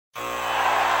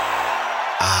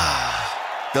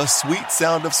The sweet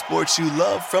sound of sports you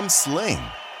love from Sling.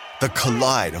 The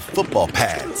collide of football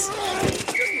pads.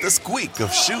 The squeak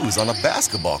of shoes on a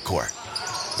basketball court.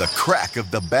 The crack of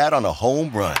the bat on a home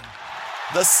run.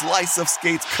 The slice of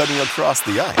skates cutting across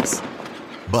the ice.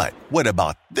 But what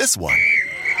about this one?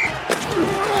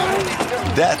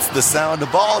 That's the sound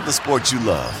of all the sports you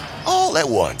love, all at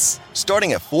once.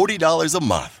 Starting at $40 a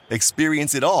month.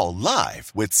 Experience it all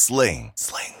live with Sling.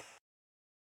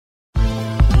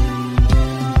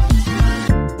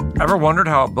 Ever wondered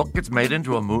how a book gets made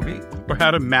into a movie? Or how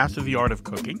to master the art of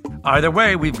cooking? Either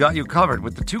way, we've got you covered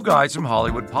with the Two Guys from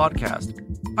Hollywood podcast.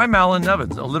 I'm Alan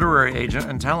Nevins, a literary agent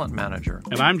and talent manager.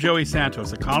 And I'm Joey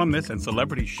Santos, a columnist and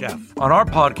celebrity chef. On our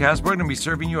podcast, we're going to be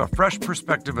serving you a fresh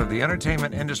perspective of the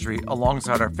entertainment industry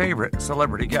alongside our favorite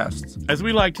celebrity guests. As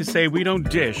we like to say, we don't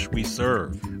dish, we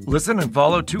serve. Listen and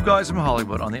follow Two Guys from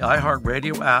Hollywood on the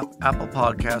iHeartRadio app, Apple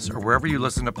Podcasts, or wherever you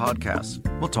listen to podcasts.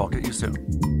 We'll talk at you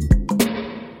soon.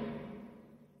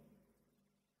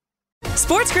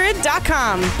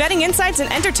 SportsGrid.com. Betting insights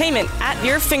and entertainment at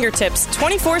your fingertips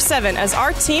 24/7 as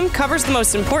our team covers the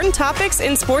most important topics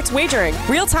in sports wagering.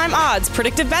 Real-time odds,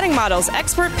 predictive betting models,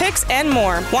 expert picks, and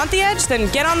more. Want the edge?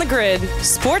 Then get on the grid.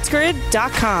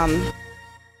 SportsGrid.com.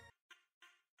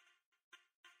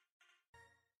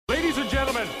 Ladies and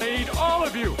gentlemen, I need all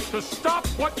of you to stop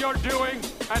what you're doing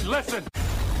and listen.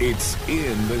 It's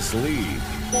In This League.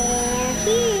 They're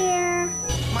here.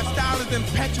 My style is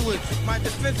impetuous. My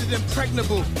defense is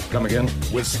impregnable. Come again?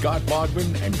 With Scott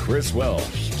Bogman and Chris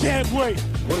Welsh. Can't wait.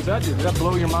 What does that do? Did that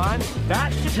blow your mind?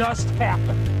 That just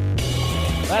happened.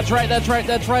 That's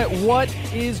right. What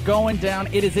is going down?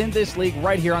 It is In This League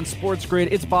right here on Sports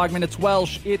Grid. It's Bogman, it's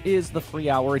Welsh. It is the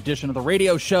 3-hour edition of the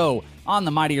radio show on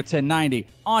the Mightier 1090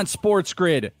 on Sports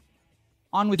Grid.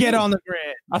 On with Get you. on the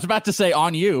grid. I was about to say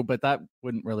on you, but that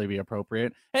wouldn't really be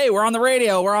appropriate. Hey, we're on the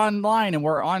radio, we're online, and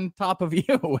we're on top of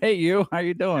you. Hey, you, how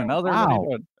you doing? How's everybody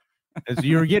doing?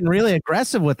 You're getting really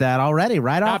aggressive with that already,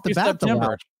 right off Happy the bat.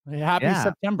 September. Happy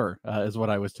September is what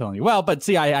I was telling you. Well, but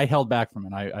see, I held back from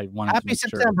it. I wanted Happy to make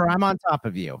September. Sure. I'm on top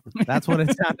of you. That's what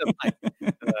it sounded like.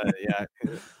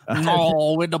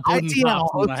 With the pudding ITL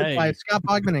pops in the hosted hay. by Scott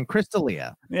Bogman and Chris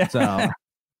D'Elia. Yeah. So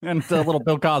and a little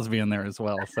Bill Cosby in there as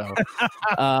well. So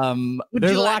would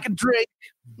there's you a like a drink?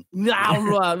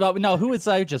 No, who was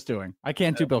I just doing? I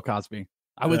can't do Bill Cosby.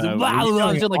 I was doing like Arnold?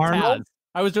 Taz.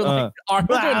 I was doing like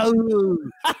Arnold.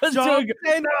 I was doing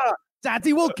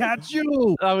Daddy will catch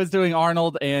you. I was doing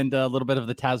Arnold and a little bit of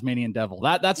the Tasmanian Devil.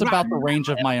 That's about the range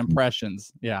of my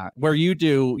impressions. Yeah, where you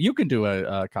can do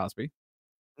a Cosby.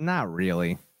 Not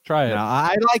really. Try it. No,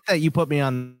 I like that you put me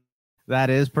on.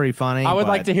 That is pretty funny. I would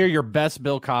like to hear your best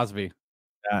Bill Cosby.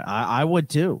 I would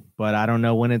too, but I don't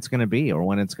know when it's going to be or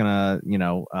when it's going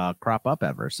to, crop up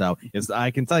ever. So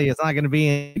I can tell you it's not going to be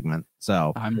a segment.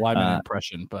 So I'm an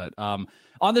impression, but on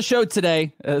the show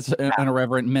today, as an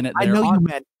irreverent minute. I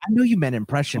know you meant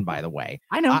impression. By the way,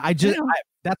 I know.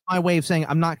 That's my way of saying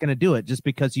I'm not going to do it just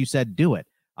because you said do it.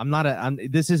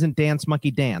 This isn't Dance Monkey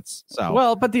Dance. So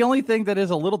well, but the only thing that is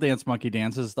a little Dance Monkey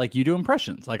Dance is like you do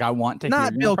impressions. Like I want to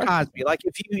not hear Bill Cosby. Like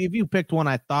if you picked one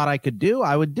I thought I could do,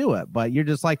 I would do it. But you're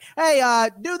just like, hey,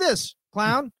 do this,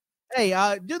 clown.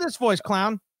 Hey, do this voice,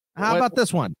 clown. How about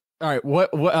this one? All right. What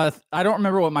I don't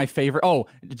remember what my favorite. Oh,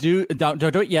 don't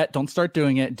do it yet. Don't start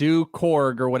doing it. Do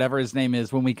Korg or whatever his name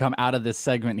is when we come out of this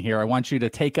segment here. I want you to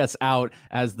take us out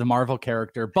as the Marvel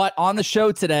character. But on the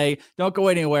show today, don't go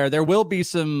anywhere. There will be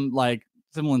some like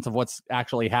semblance of what's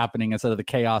actually happening instead of the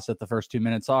chaos that the first 2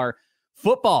 minutes are.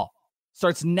 Football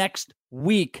starts next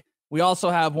week. We also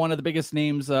have one of the biggest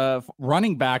names,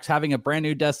 running backs, having a brand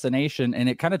new destination, and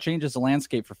it kind of changes the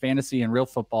landscape for fantasy and real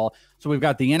football. So we've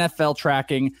got the NFL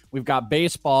tracking, we've got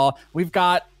baseball, we've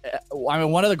got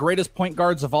one of the greatest point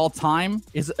guards of all time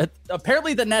is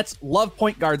apparently the Nets love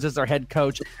point guards as their head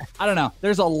coach. I don't know.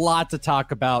 There's a lot to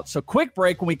talk about. So quick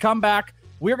break. When we come back,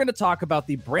 we're going to talk about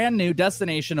the brand new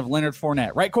destination of Leonard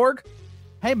Fournette. Right, Korg?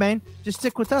 Hey, man, just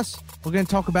stick with us. We're going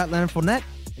to talk about Leonard Fournette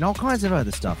and all kinds of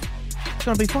other stuff. It's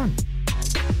going to be fun.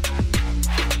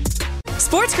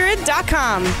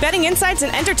 SportsGrid.com. Betting insights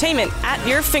and entertainment at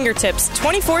your fingertips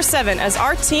 24/7 as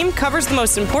our team covers the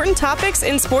most important topics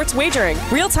in sports wagering.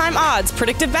 Real-time odds,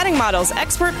 predictive betting models,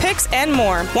 expert picks, and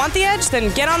more. Want the edge?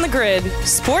 Then get on the grid.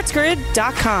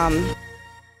 SportsGrid.com.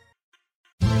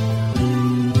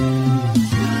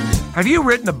 Have you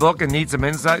written a book and need some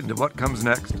insight into what comes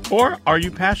next? Or are you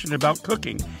passionate about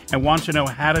cooking and want to know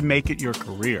how to make it your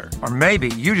career? Or maybe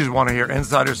you just want to hear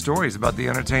insider stories about the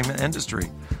entertainment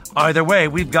industry. Either way,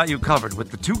 we've got you covered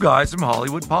with the Two Guys from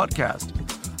Hollywood podcast.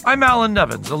 I'm Alan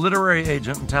Nevins, a literary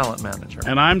agent and talent manager.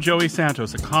 And I'm Joey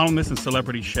Santos, a columnist and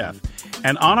celebrity chef.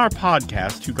 And on our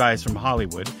podcast, Two Guys from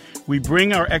Hollywood, we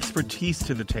bring our expertise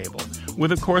to the table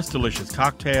with, of course, delicious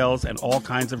cocktails and all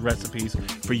kinds of recipes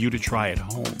for you to try at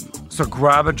home. So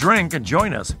grab a drink and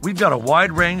join us. We've got a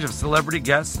wide range of celebrity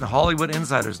guests and Hollywood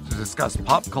insiders to discuss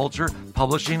pop culture,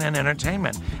 publishing, and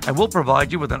entertainment. And we'll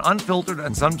provide you with an unfiltered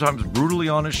and sometimes brutally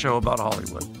honest show about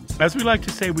Hollywood. As we like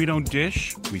to say, we don't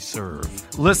dish, we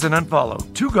serve. Listen and follow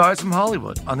Two Guys from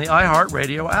Hollywood on the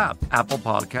iHeartRadio app, Apple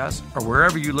Podcasts, or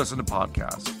wherever you listen to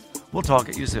podcasts. We'll talk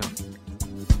at you soon.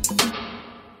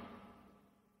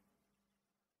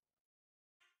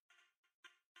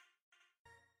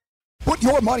 Put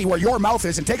your money where your mouth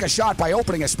is and take a shot by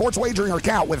opening a sports wagering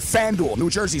account with FanDuel, New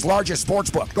Jersey's largest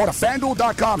sportsbook. Go to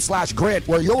FanDuel.com/grid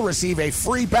where you'll receive a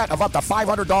free bet of up to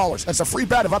 $500. That's a free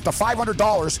bet of up to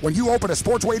 $500 when you open a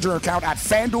sports wagering account at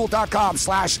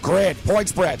FanDuel.com/grid. Point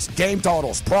spreads, game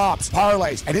totals, props,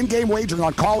 parlays, and in-game wagering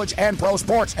on college and pro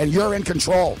sports, and you're in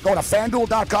control. Go to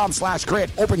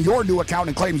FanDuel.com/grid. Open your new account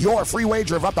and claim your free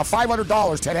wager of up to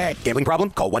 $500 today. Gambling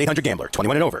problem? Call 1-800-GAMBLER.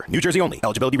 21 and over. New Jersey only.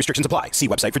 Eligibility restrictions apply. See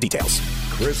website for details.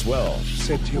 Chris Welsh.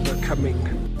 Said you were coming.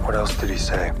 What else did he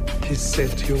say? He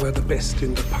said you were the best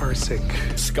in the parsec.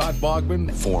 Scott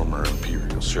Bogman. Former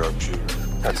Imperial sharpshooter.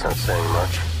 That's not saying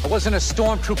much. I wasn't a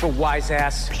stormtrooper, wise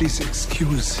ass. Please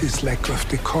excuse his lack of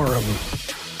decorum.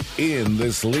 In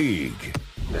this league.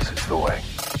 This is the way.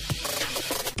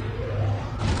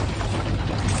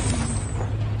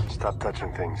 Stop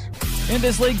touching things. In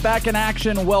this league, back in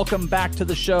action. Welcome back to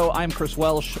the show. I'm Chris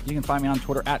Welsh. You can find me on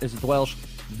Twitter at @IsItTheWelsh.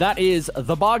 That is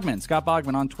the Bogman, Scott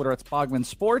Bogman on Twitter. It's Bogman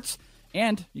Sports.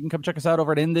 And you can come check us out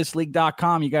over at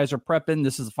inthisleague.com. You guys are prepping.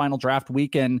 This is the final draft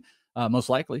weekend, most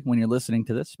likely when you're listening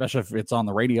to this, especially if it's on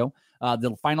the radio.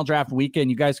 The final draft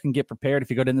weekend, you guys can get prepared if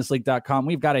you go to inthisleague.com.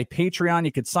 We've got a Patreon.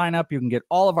 You could sign up. You can get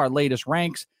all of our latest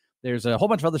ranks. There's a whole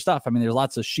bunch of other stuff. I mean, there's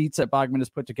lots of sheets that Bogman has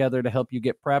put together to help you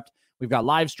get prepped. We've got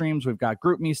live streams. We've got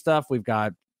GroupMe stuff. We've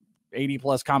got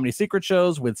 80-plus comedy secret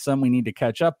shows with some we need to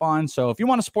catch up on. So if you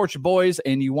want to support your boys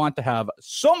and you want to have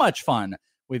so much fun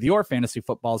with your fantasy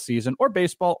football season or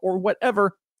baseball or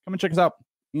whatever, come and check us out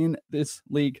in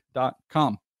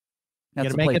thisleague.com.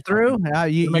 That's you make it through?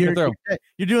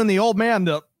 You're doing the old man.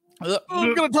 I'm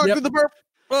going to talk to the burp.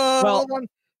 Hold on.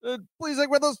 Please stick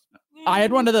with us. I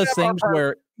had one of those things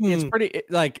where it's pretty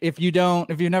like if you've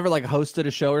never like hosted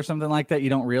a show or something like that, you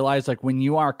don't realize like when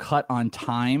you are cut on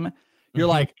time, you're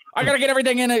like, I got to get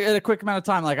everything in a quick amount of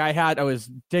time. Like I was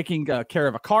taking care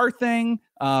of a car thing.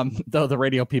 Though the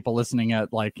radio people listening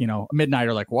at like, midnight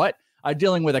are like, what? I'm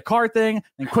dealing with a car thing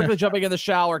and quickly jumping in the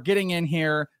shower, getting in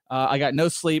here. I got no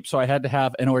sleep. So I had to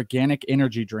have an organic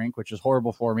energy drink, which is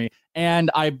horrible for me.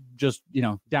 And I just,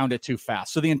 downed it too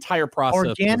fast. So the entire process.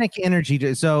 Organic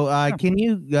energy. So can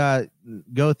you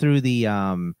go through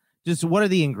the, just what are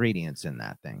the ingredients in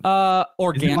that thing?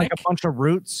 Organic. Like a bunch of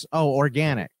roots. Oh,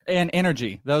 organic. And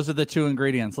energy. Those are the two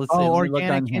ingredients. Let's see.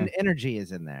 Organic and energy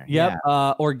is in there. Yep.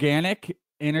 Yeah. Organic,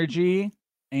 energy,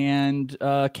 and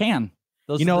can.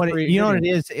 Those you know what it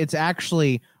is? It's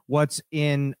actually what's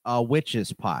in a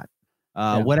witch's pot.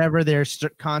 Whatever they're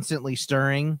constantly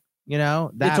stirring.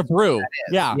 It's a brew.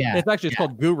 Yeah. It's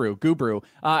called Guru.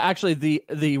 Actually,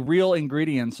 the real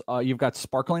ingredients. You've got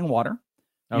sparkling water.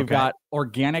 You've got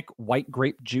organic white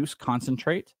grape juice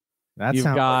concentrate. You've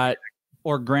got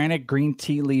organic green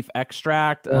tea leaf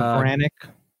extract. Organic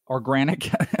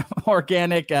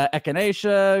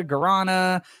echinacea,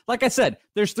 guarana. Like I said,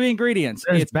 there's 3 ingredients.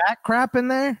 There's bat crap in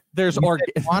there. There's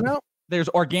there's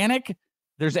organic,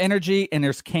 there's energy, and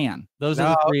there's can. Those are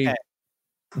the 3. Okay.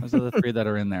 Those are the 3 that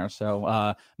are in there.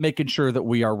 So making sure that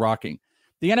we are rocking.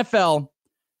 The NFL,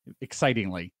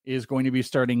 excitingly, is going to be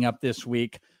starting up this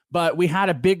week. But we had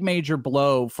a big major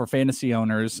blow for fantasy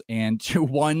owners, and to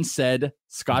one said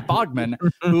Scott Bogman,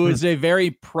 who is a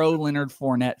very pro Leonard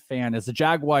Fournette fan, as the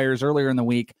Jaguars earlier in the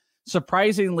week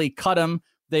surprisingly cut him.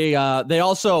 They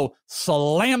also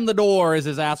slammed the door as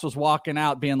his ass was walking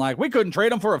out, being like, we couldn't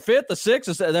trade him for a 5th, a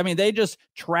 6th. I mean, they just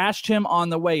trashed him on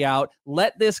the way out,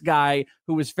 let this guy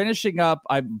who was finishing up,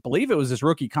 I believe it was his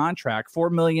rookie contract,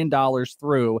 $4 million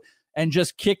through, and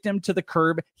just kicked him to the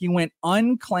curb. He went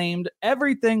unclaimed.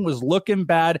 Everything was looking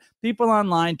bad. People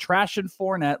online trashing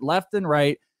Fournette left and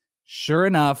right. Sure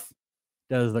enough,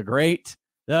 does the great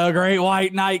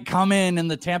white knight come in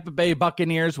the Tampa Bay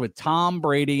Buccaneers with Tom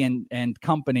Brady and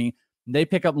company. They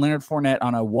pick up Leonard Fournette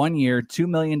on a 1-year, $2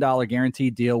 million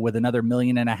guaranteed deal with another $1.5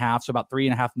 million, so about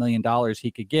 $3.5 million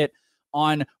he could get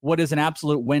on what is an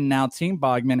absolute win now team,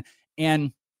 Bogman.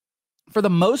 And for the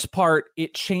most part,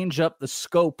 it changed up the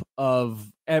scope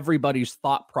of everybody's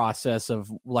thought process of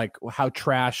like how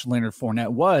trash Leonard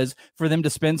Fournette was for them to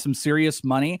spend some serious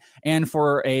money and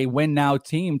for a win now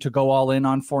team to go all in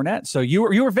on Fournette. So you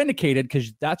were vindicated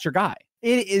because that's your guy.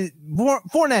 It is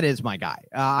Fournette is my guy.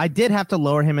 I did have to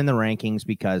lower him in the rankings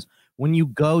because when you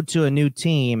go to a new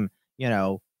team,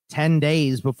 10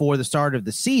 days before the start of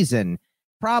the season,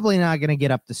 probably not going to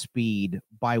get up to speed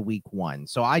by week 1.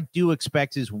 So I do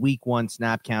expect his week 1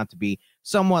 snap count to be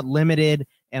somewhat limited.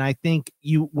 And I think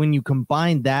when you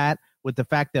combine that with the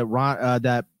fact that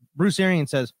that Bruce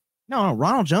Arians says, no,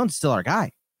 Ronald Jones is still our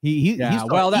guy. I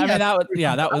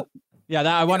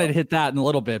wanted to hit that in a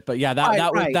little bit, but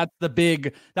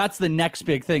that's the next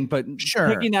big thing. But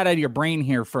taking that out of your brain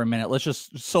here for a minute, let's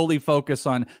just solely focus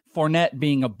on Fournette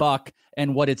being a buck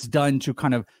and what it's done to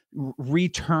kind of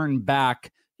return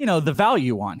back, the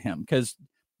value on him. Because,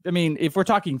 I mean, if we're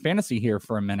talking fantasy here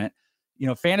for a minute,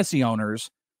 fantasy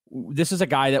owners, this is a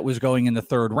guy that was going in the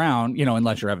 3rd round,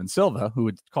 unless you're Evan Silva, who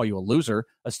would call you a loser,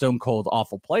 a stone cold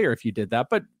awful player if you did that.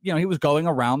 But, he was going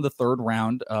around the 3rd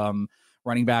round,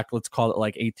 running back, let's call it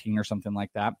like 18 or something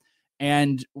like that.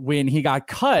 And when he got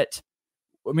cut,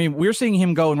 I mean, we're seeing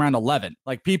him go in round 11.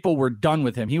 Like, people were done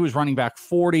with him. He was running back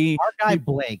 40. Our guy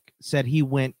Blake said he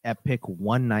went at pick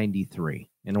 193.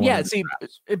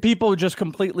 People just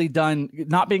completely done,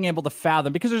 not being able to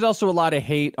fathom, because there's also a lot of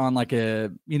hate on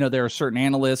there are certain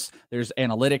analysts, there's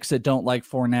analytics that don't like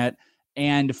Fournette.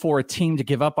 And for a team to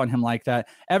give up on him like that,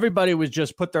 everybody was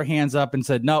just put their hands up and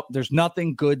said, nope, there's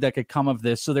nothing good that could come of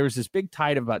this. So there was this big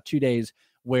tide of about 2 days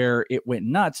where it went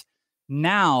nuts.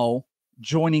 Now,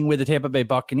 joining with the Tampa Bay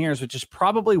Buccaneers, which is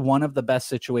probably one of the best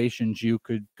situations you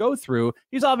could go through.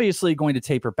 He's obviously going to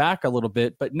taper back a little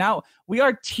bit, but now we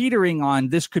are teetering on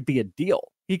this could be a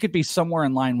deal. He could be somewhere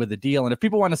in line with a deal. And if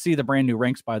people want to see the brand new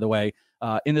ranks, by the way,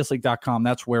 inthisleague.com,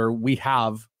 that's where we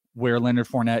have where Leonard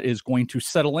Fournette is going to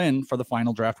settle in for the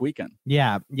final draft weekend.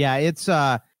 Yeah. It's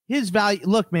his value.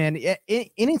 Look, man,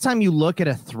 anytime you look at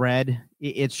a thread,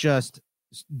 it's just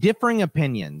differing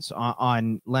opinions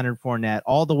on Leonard Fournette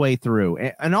all the way through.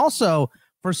 And also,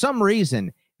 for some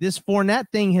reason, this Fournette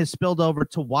thing has spilled over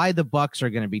to why the Bucs are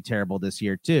going to be terrible this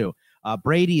year, too.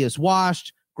 Brady is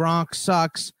washed. Gronk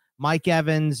sucks. Mike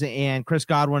Evans and Chris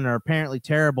Godwin are apparently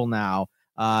terrible now.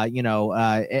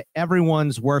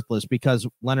 Everyone's worthless because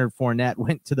Leonard Fournette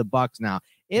went to the Bucs now.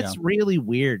 It's really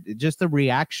weird. Just the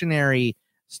reactionary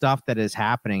stuff that is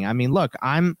happening. I mean, look,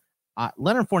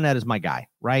 Leonard Fournette is my guy,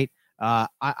 right?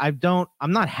 I'm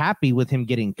not happy with him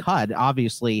getting cut.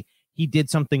 Obviously, he did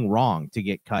something wrong to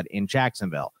get cut in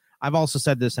Jacksonville. I've also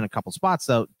said this in a couple spots,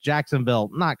 though.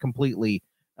 Jacksonville, not completely,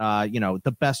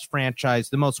 the best franchise,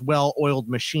 the most well-oiled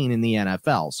machine in the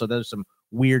NFL. So there's some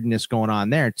weirdness going on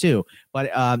there, too.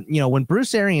 But, when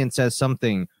Bruce Arians says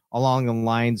something along the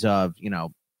lines of,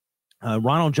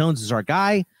 Ronald Jones is our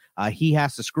guy, he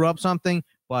has to screw up something,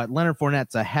 but Leonard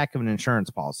Fournette's a heck of an insurance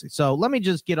policy. So let me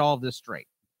just get all of this straight.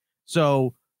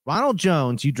 So Ronald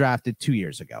Jones, you drafted 2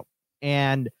 years ago,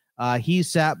 and he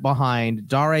sat behind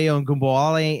Dario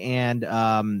Ngumbuale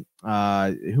and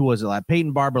who was it?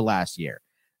 Peyton Barber last year.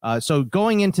 So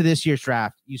going into this year's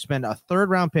draft, you spend a 3rd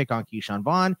round pick on Keyshawn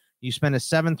Vaughn. You spend a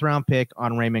 7th round pick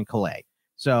on Raymond Calais.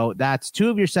 So that's 2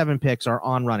 of your 7 picks are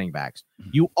on running backs.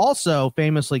 You also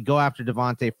famously go after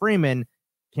Devontae Freeman.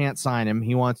 Can't sign him.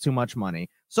 He wants too much money.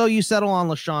 So you settle on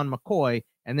LaShawn McCoy.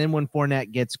 And then when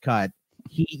Fournette gets cut,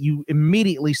 you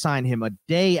immediately sign him a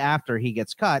day after he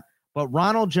gets cut, but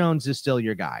Ronald Jones is still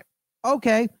your guy.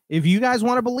 Okay, if you guys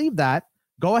want to believe that,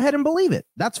 go ahead and believe it.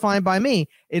 That's fine by me.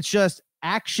 It's just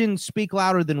actions speak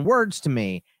louder than words to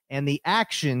me, and the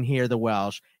action here, the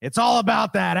Welsh, it's all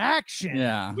about that action.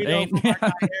 Yeah. We know from our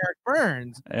guy Eric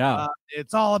Burns. Yeah.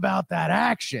 It's all about that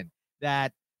action,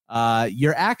 that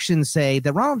your actions say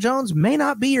that Ronald Jones may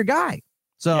not be your guy.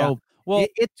 So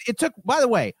it took, by the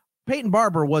way, Peyton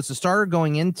Barber was the starter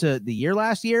going into the year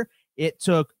last year. It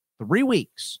took 3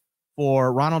 weeks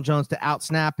for Ronald Jones to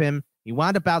outsnap him. He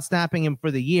wound up outsnapping him for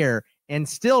the year, and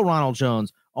still Ronald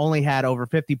Jones only had over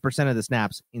 50% of the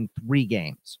snaps in 3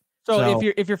 games. So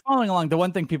if you're following along, the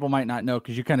one thing people might not know,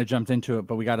 because you kind of jumped into it,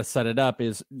 but we got to set it up,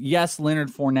 is yes,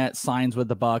 Leonard Fournette signs with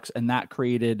the Bucs, and that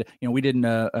created, we did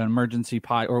an emergency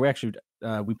pod, or we actually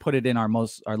we put it in our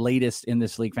latest In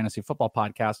This League Fantasy Football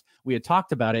podcast. We had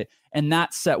talked about it, and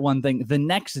that set one thing. The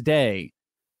next day,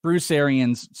 Bruce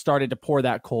Arians started to pour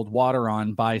that cold water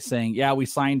on by saying, yeah, we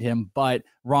signed him, but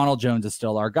Ronald Jones is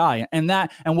still our guy. And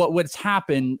what's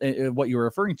happened, what you were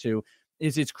referring to,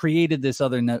 is it's created this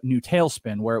other new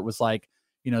tailspin where it was like,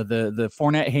 the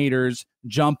Fournette haters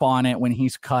jump on it when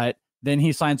he's cut. Then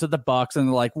he signs with the Bucks, and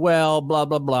they're like, well, blah,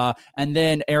 blah, blah. And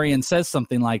then Arians says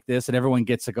something like this, and everyone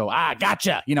gets to go,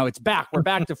 gotcha. It's back. We're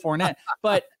back to Fournette.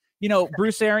 But,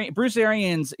 Bruce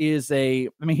Arians is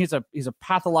he's a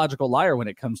pathological liar when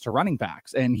it comes to running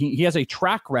backs. And he has a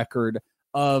track record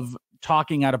of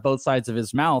talking out of both sides of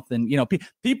his mouth. And,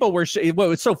 people were,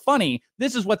 it's so funny.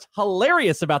 This is what's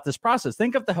hilarious about this process.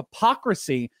 Think of the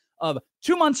hypocrisy of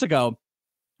 2 months ago.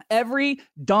 Every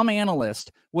dumb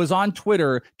analyst was on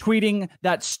Twitter tweeting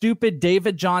that stupid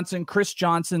David Johnson, Chris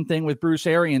Johnson thing with Bruce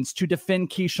Arians to defend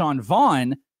Keyshawn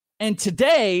Vaughn. And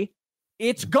today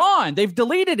it's gone. They've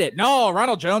deleted it. No,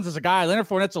 Ronald Jones is a guy. Leonard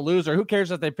Fournette's a loser. Who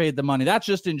cares if they paid the money? That's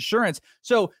just insurance.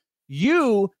 So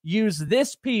you use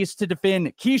this piece to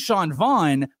defend Keyshawn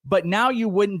Vaughn, but now you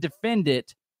wouldn't defend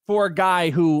it for a guy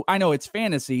who, I know it's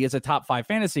fantasy, is a top 5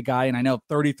 fantasy guy, and I know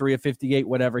 33 of 58,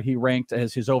 whatever he ranked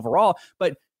as his overall,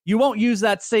 but you won't use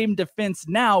that same defense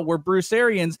now where Bruce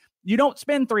Arians, you don't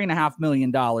spend $3.5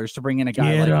 million to bring in a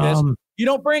guy like this. You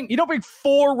don't bring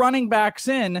 4 running backs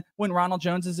in when Ronald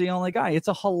Jones is the only guy. It's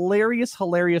a hilarious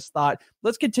thought.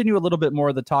 Let's continue a little bit more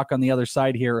of the talk on the other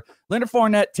side here. Leonard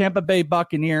Fournette, Tampa Bay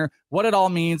Buccaneer, what it all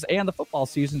means, and the football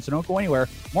season, so don't go anywhere.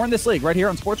 More in this league right here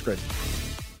on Sports Grid.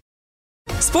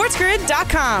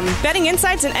 SportsGrid.com. Betting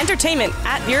insights and entertainment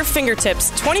at your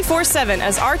fingertips 24/7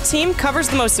 as our team covers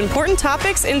the most important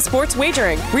topics in sports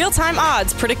wagering. Real-time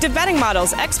odds, predictive betting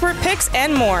models, expert picks,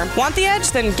 and more. Want the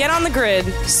edge? Then get on the grid.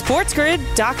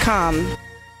 SportsGrid.com.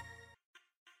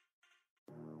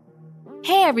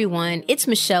 Hey everyone, it's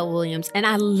Michelle Williams, and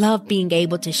I love being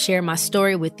able to share my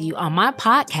story with you on my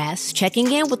podcast,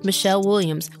 Checking In with Michelle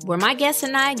Williams, where my guests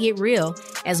and I get real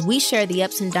as we share the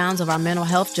ups and downs of our mental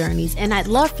health journeys, and I'd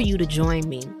love for you to join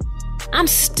me. I'm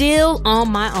still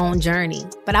on my own journey,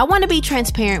 but I want to be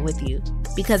transparent with you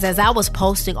because as I was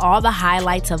posting all the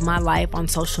highlights of my life on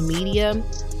social media,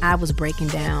 I was breaking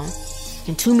down.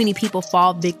 And too many people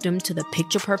fall victim to the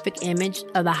picture-perfect image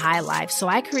of the high life, so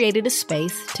I created a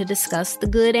space to discuss the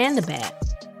good and the bad.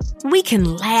 We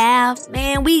can laugh,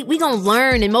 man, we gonna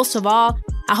learn, and most of all,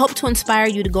 I hope to inspire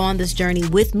you to go on this journey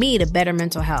with me to better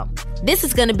mental health. This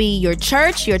is gonna be your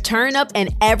church, your turn-up,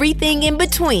 and everything in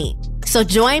between. So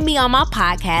join me on my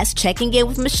podcast, Checking In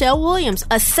with Michelle Williams,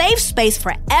 a safe space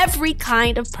for every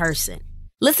kind of person.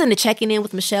 Listen to Checking In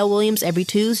with Michelle Williams every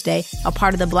Tuesday, a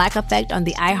part of the Black Effect on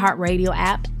the iHeartRadio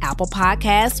app, Apple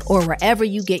Podcasts, or wherever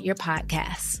you get your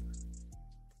podcasts.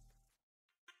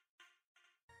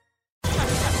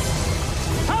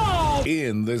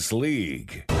 In this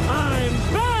league. I'm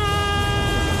back!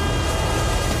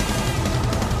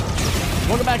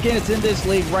 Welcome back in. It's In This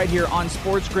League right here on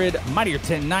Sports Grid, Mightier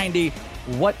 1090.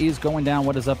 What is going down?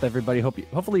 What is up, everybody?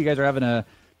 Hopefully you guys are having a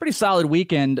pretty solid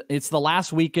weekend. It's the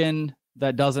last weekend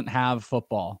that doesn't have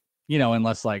football,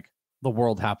 unless like the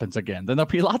world happens again, then there'll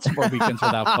be lots more weekends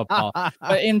without football.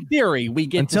 But in theory, we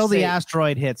get until the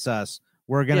asteroid hits us,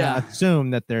 we're going to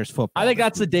assume that there's football. I think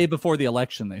that's the day before the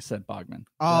election, they said, Bogman.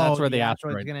 Oh, that's where the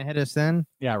asteroid's going to hit us then?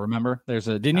 Yeah, remember?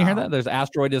 Didn't you hear that? An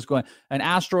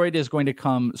asteroid is going to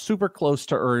come super close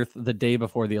to Earth the day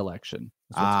before the election.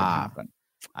 That's what's going to happen.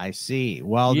 I see.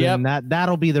 Well, then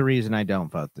that'll be the reason I don't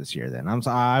vote this year then.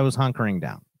 I was hunkering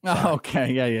down. Sorry.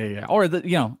 Okay, yeah. Or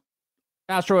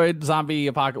asteroid, zombie,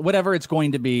 apocalypse, whatever it's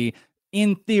going to be.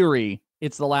 In theory,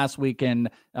 it's the last weekend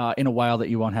in a while that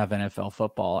you won't have NFL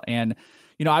football. And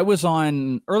I was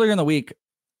on earlier in the week.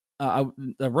 The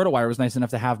RotoWire was nice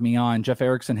enough to have me on. Jeff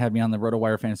Erickson had me on the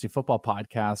RotoWire Fantasy Football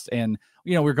podcast, and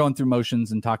we're going through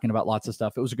motions and talking about lots of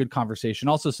stuff. It was a good conversation.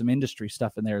 Also, some industry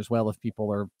stuff in there as well, if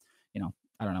people are,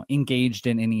 engaged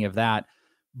in any of that.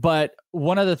 But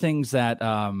one of the things that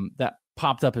that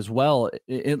popped up as well,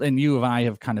 and you and I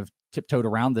have kind of tiptoed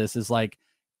around this, is like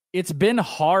it's been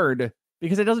hard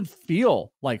because it doesn't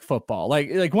feel like football.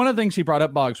 Like one of the things he brought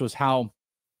up, Boggs, was how,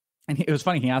 and it was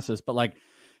funny he asked this, but like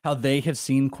how they have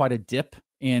seen quite a dip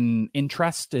in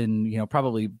interest and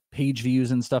probably page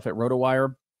views and stuff at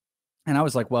RotoWire. And I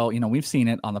was like, well, we've seen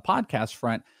it on the podcast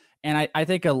front. And I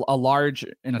think a large,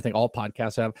 and I think all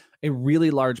podcasts have, a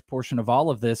really large portion of all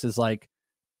of this is like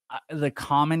the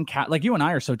common like you and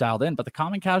I are so dialed in, but the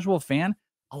common casual fan,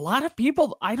 a lot of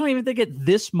people, I don't even think at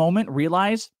this moment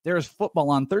realize there's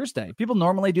football on Thursday. People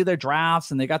normally do their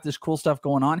drafts and they got this cool stuff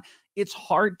going on. It's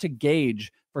hard to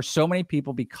gauge for so many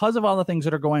people because of all the things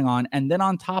that are going on. And then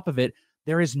on top of it,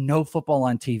 there is no football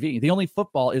on TV. The only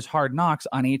football is Hard Knocks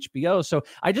on HBO. So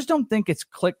I just don't think it's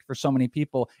clicked for so many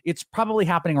people. It's probably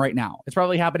happening right now. It's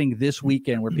probably happening this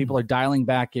weekend where people are dialing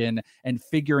back in and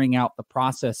figuring out the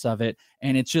process of it.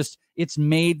 And it's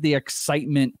made the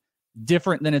excitement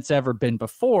different than it's ever been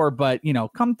before. But,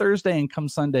 come Thursday and come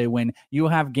Sunday when you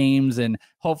have games, and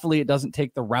hopefully it doesn't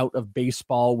take the route of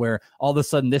baseball where all of a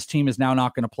sudden this team is now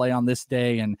not going to play on this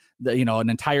day and, an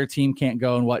entire team can't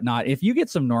go and whatnot. If you get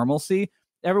some normalcy,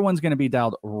 everyone's going to be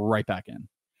dialed right back in.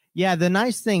 Yeah, the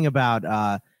nice thing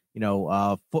about,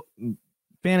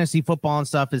 fantasy football and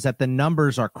stuff is that the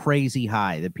numbers are crazy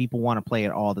high, that people want to play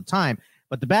it all the time.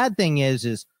 But the bad thing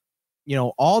is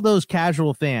all those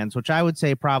casual fans, which I would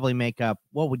say probably make up,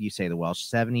 what would you say, the Welsh,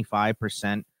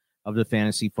 75% of the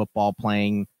fantasy football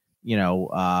playing,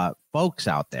 folks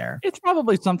out there. It's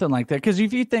probably something like that. Because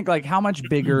if you think like how much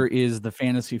bigger is the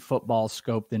fantasy football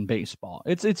scope than baseball?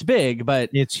 It's big, but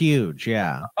it's huge.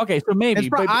 Yeah. Okay. So maybe,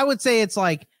 but I would say it's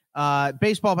like,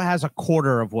 baseball has a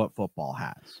quarter of what football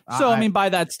has. So, by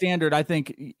that standard, I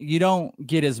think you don't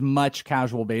get as much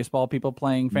casual baseball people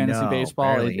playing fantasy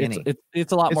baseball.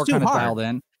 It's a lot more kind of dialed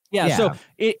in. Yeah. So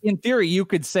in theory, you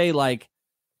could say like,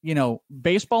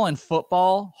 baseball and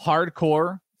football,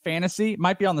 hardcore fantasy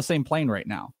might be on the same plane right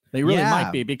now. They really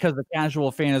might be, because the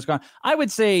casual fan is gone. I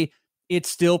would say it's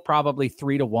still probably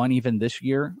 3-1 even this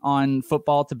year on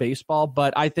football to baseball.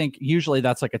 But I think usually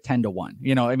that's like a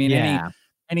 10-1,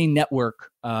 any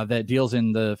network that deals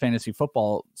in the fantasy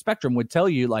football spectrum would tell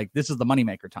you like this is the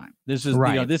moneymaker time. This is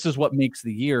this is what makes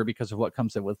the year because of what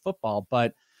comes in with football.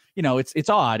 But it's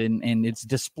odd and it's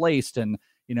displaced, and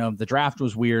the draft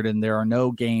was weird and there are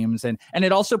no games, and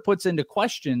it also puts into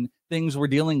question things we're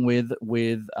dealing with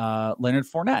Leonard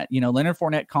Fournette. Leonard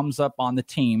Fournette comes up on the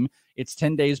team. It's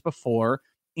 10 days before.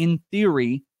 In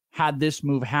theory, had this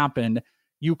move happened,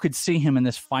 you could see him in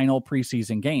this final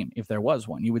preseason game. If there was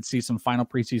one, you would see some final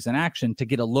preseason action to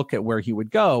get a look at where he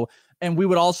would go. And we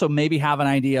would also maybe have an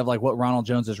idea of like what Ronald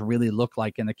Jones has really looked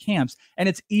like in the camps. And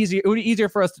it would be easier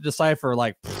for us to decipher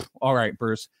like, all right,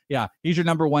 Bruce. Yeah. He's your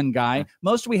number one guy.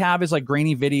 Most we have is like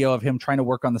grainy video of him trying to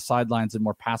work on the sidelines and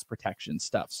more pass protection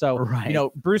stuff. So,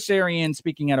 Bruce Arians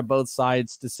speaking out of both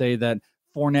sides to say that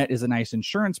Fournette is a nice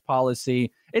insurance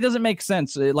policy. It doesn't make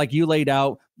sense. Like you laid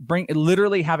out,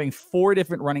 literally having 4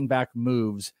 different running back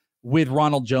moves with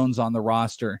Ronald Jones on the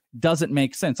roster doesn't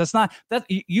make sense.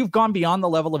 You've gone beyond the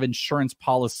level of insurance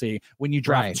policy when you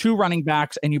draft 2 running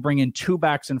backs and you bring in 2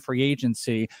 backs in free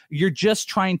agency. You're just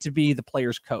trying to be the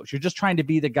player's coach. You're just trying to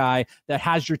be the guy that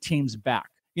has your team's back.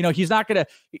 He's not going to,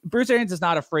 Bruce Arians is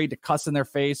not afraid to cuss in their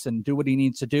face and do what he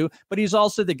needs to do, but he's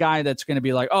also the guy that's going to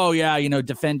be like, oh yeah,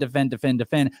 defend.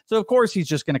 So of course he's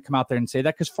just going to come out there and say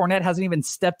that because Fournette hasn't even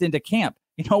stepped into camp.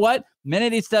 You know what?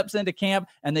 Minute he steps into camp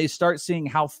and they start seeing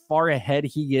how far ahead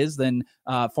he is than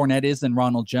Fournette is than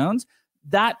Ronald Jones,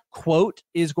 that quote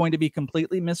is going to be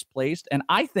completely misplaced. And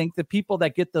I think the people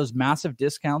that get those massive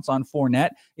discounts on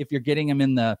Fournette, if you're getting him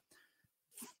in the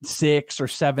 6th or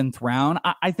 7th round,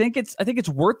 I think it's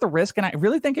worth the risk, and I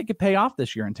really think it could pay off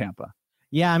this year in Tampa.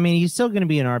 Yeah, he's still going to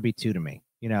be an RB2 to me,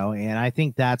 and I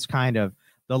think that's kind of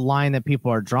the line that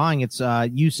people are drawing. It's I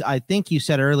think you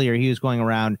said earlier he was going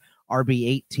around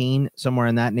RB18, somewhere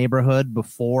in that neighborhood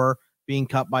before being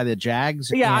cut by the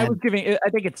Jags. Yeah, I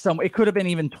think it could have been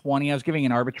even 20. I was giving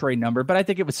an arbitrary number, but I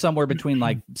think it was somewhere between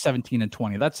like 17 and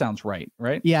 20. That sounds right?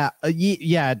 Yeah,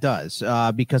 it does.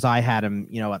 Because I had him,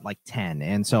 at like 10.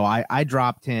 And so I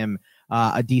dropped him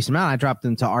a decent amount. I dropped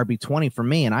him to RB20 for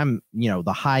me. And I'm,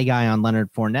 the high guy on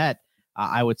Leonard Fournette.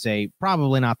 I would say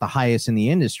probably not the highest in the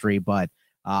industry, but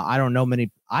I don't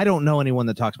know anyone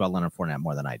that talks about Leonard Fournette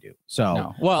more than I do. So,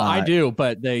 no. Well, I do,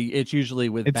 but it's usually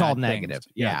with it's bad all negative.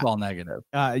 Things. Yeah, it's all negative.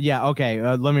 Okay.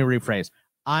 Let me rephrase.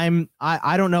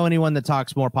 I don't know anyone that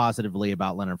talks more positively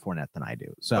about Leonard Fournette than I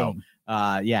do. So,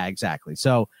 yeah, exactly.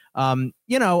 So,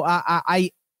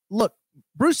 I look.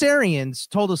 Bruce Arians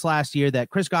told us last year that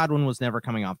Chris Godwin was never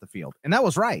coming off the field, and that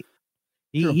was right.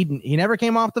 He never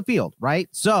came off the field, right?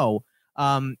 So,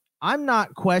 I'm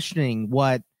not questioning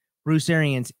what Bruce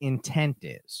Arians' intent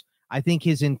is. I think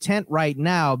his intent right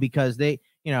now, because they're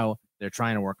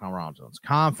trying to work on Ronald Jones'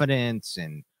 confidence,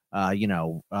 and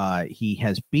he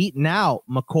has beaten out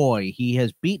McCoy, he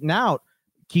has beaten out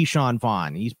Keyshawn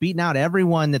Vaughn, he's beaten out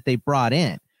everyone that they brought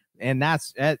in, and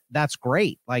that's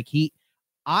great. Like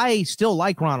I still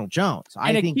like Ronald Jones.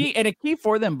 A key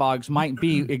for them, Boggs, might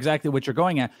be exactly what you're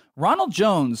going at. Ronald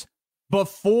Jones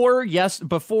before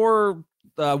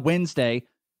Wednesday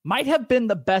might have been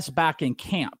the best back in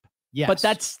camp. Yes. But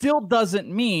that still doesn't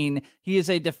mean he is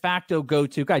a de facto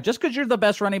go-to guy. Just because you're the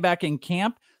best running back in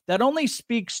camp, that only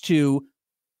speaks to,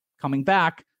 coming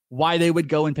back, why they would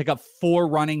go and pick up 4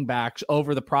 running backs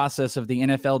over the process of the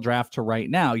NFL draft to right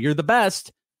now. You're the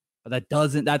best. But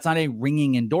that's not a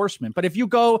ringing endorsement. But if you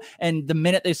go and the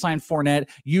minute they sign Fournette,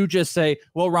 you just say,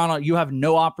 well, Ronald, you have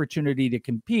no opportunity to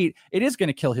compete, it is going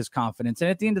to kill his confidence. And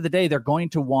at the end of the day, they're going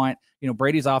to want,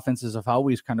 Brady's offenses have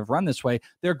always kind of run this way.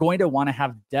 They're going to want to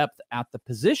have depth at the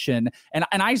position. And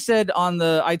I said on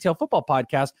the ITL Football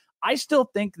podcast, I still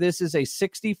think this is a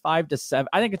 65 to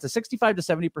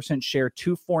 70% share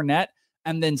to Fournette.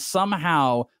 And then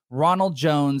somehow Ronald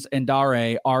Jones and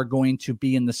Dare are going to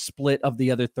be in the split of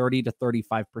the other 30 to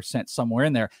 35% somewhere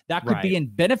in there. That could be in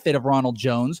benefit of Ronald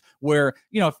Jones, where,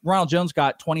 if Ronald Jones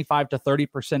got 25 to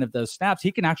 30% of those snaps,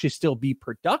 he can actually still be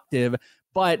productive.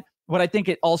 But what I think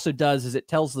it also does is it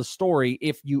tells the story,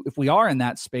 if we are in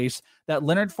that space, that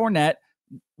Leonard Fournette,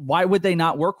 why would they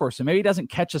not workhorse him? Maybe he doesn't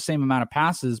catch the same amount of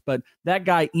passes, but that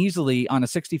guy easily on a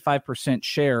 65%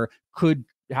 share could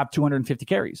have 250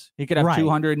 carries. He could have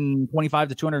 225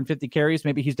 to 250 carries.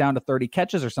 Maybe he's down to 30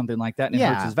 catches or something like that, and it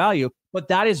hurts his value. But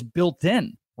that is built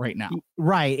in right now.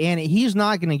 Right. And he's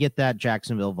not going to get that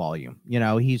Jacksonville volume.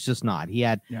 He's just not. He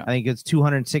had, I think it's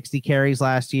 260 carries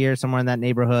last year, somewhere in that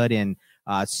neighborhood, and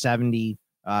 70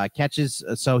 catches.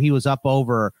 So he was up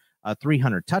over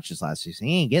 300 touches last season.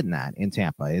 He ain't getting that in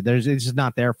Tampa. It's just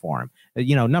not there for him.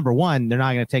 Number one, they're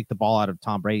not going to take the ball out of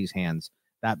Tom Brady's hands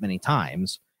that many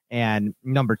times. And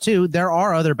number two, there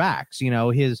are other backs.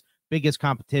 His biggest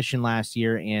competition last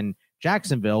year in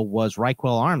Jacksonville was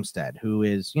Raekwell Armstead, who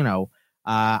is,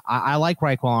 I like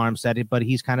Raekwell Armstead, but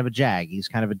he's kind of a jag. He's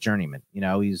kind of a journeyman.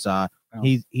 He's a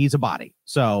body.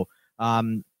 So,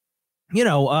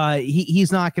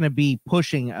 he's not going to be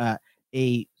pushing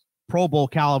a Pro Bowl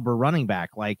caliber running back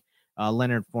like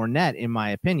Leonard Fournette, in my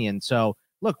opinion. So,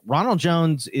 look, Ronald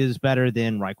Jones is better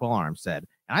than Raekwell Armstead,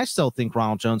 and I still think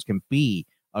Ronald Jones can be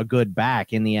a good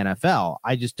back in the NFL.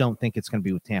 I just don't think it's going to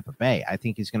be with Tampa Bay. I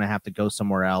think he's going to have to go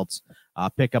somewhere else,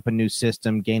 pick up a new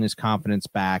system, gain his confidence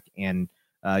back, and,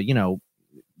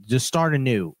 just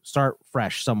start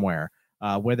fresh somewhere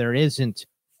where there isn't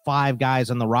 5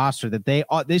 guys on the roster that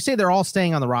they say they're all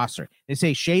staying on the roster. They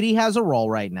say Shady has a role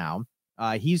right now.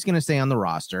 He's going to stay on the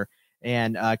roster.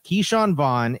 And Keyshawn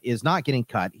Vaughn is not getting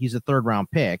cut. He's a 3rd-round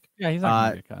pick. Yeah, he's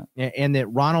not going to get cut. And that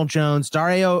Ronald Jones,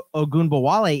 Dario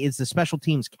Ogunbowale is the special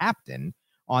teams captain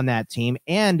on that team,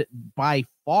 and by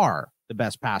far the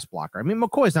best pass blocker. I mean,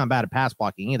 McCoy's not bad at pass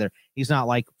blocking either. He's not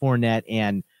like Fournette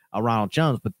and Ronald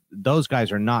Jones, but those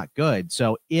guys are not good.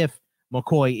 So if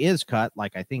McCoy is cut,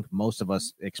 like I think most of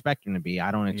us expect him to be, I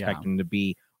don't expect him to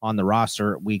be on the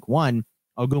roster week 1.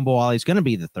 Ogunbowale is going to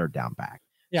be the 3rd down back.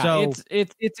 Yeah, so,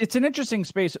 it's an interesting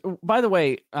space. By the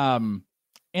way,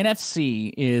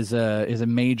 NFC is a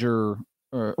major.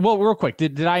 Well, real quick,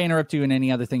 did I interrupt you in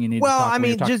any other thing you need? Well, to talk I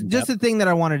mean, just the thing that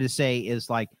I wanted to say is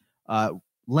like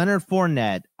Leonard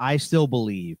Fournette, I still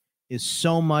believe, is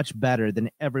so much better than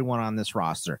everyone on this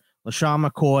roster. LaShawn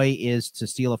McCoy is, to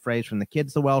steal a phrase from the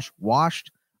kids, the Welsh, washed.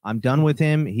 I'm done with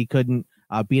him. He couldn't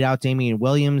beat out Damian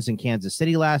Williams in Kansas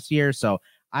City last year, so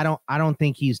I don't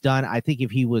think he's done. I think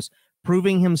if he was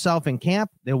proving himself in camp,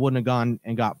 they wouldn't have gone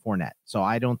and got Fournette. So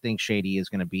I don't think Shady is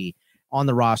going to be on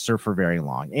the roster for very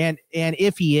long. And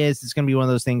if he is, it's going to be one of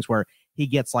those things where he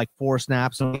gets like 4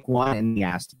 snaps in week 1 and he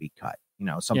has to be cut,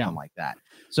 something like that.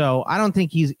 So I don't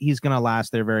think he's going to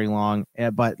last there very long.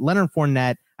 But Leonard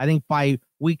Fournette, I think by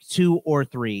week 2 or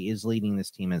 3 is leading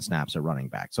this team in snaps at running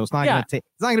back. So it's not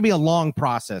going to be a long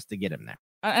process to get him there.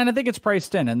 And I think it's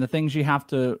priced in. And the things you have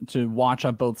to watch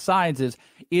on both sides is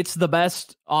it's the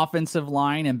best offensive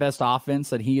line and best offense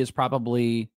that he has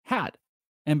probably had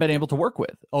and been able to work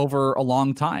with over a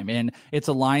long time. And it's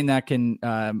a line that can,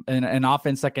 an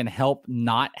offense that can help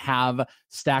not have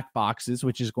stacked boxes,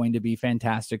 which is going to be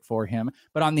fantastic for him.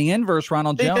 But on the inverse,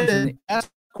 Ronald Jones, the best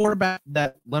quarterback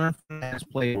that Leonard has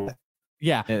played with.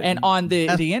 Yeah. And on the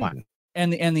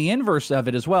inverse of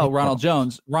it as well, Ronald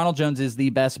Jones is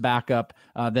the best backup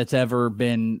that's ever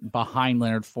been behind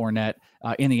Leonard Fournette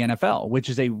in the NFL, which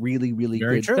is a really, really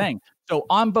good thing. So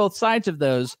on both sides of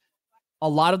those, a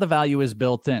lot of the value is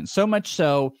built in, so much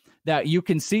so that you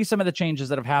can see some of the changes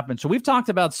that have happened. So we've talked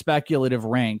about speculative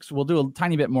ranks. We'll do a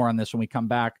tiny bit more on this when we come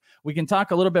back. We can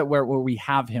talk a little bit where we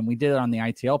have him. We did it on the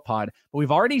ITL pod, but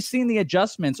we've already seen the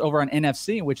adjustments over on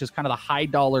NFC, which is kind of the high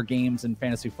dollar games in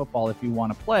fantasy football if you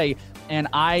want to play. And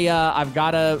I've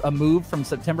got a move from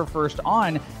September 1st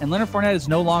on, and Leonard Fournette is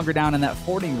no longer down in that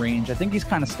 40 range. I think he's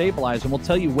kind of stabilized, and we'll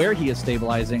tell you where he is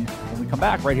stabilizing when we come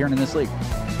back right here in This League.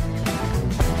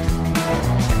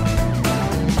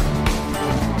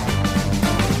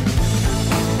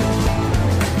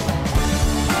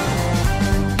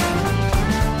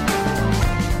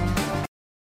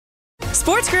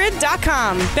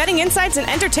 SportsGrid.com. Betting insights and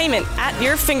entertainment at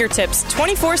your fingertips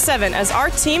 24/7 as our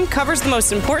team covers the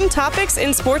most important topics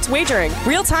in sports wagering.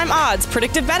 Real-time odds,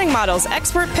 predictive betting models,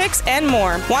 expert picks, and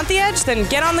more. Want the edge? Then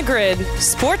get on the grid.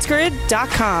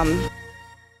 SportsGrid.com.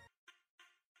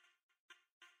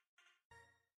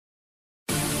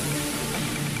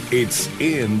 It's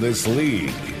In This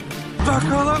League.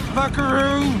 Buckle up,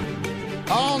 buckaroo!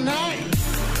 All night.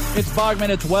 It's Bogman,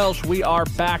 it's Welsh. We are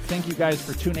back. Thank you guys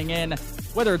for tuning in,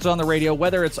 whether it's on the radio,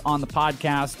 whether it's on the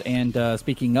podcast. And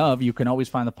speaking of, you can always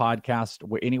find the podcast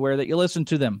anywhere that you listen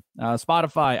to them.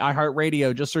 Spotify,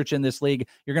 iHeartRadio, just search In This League.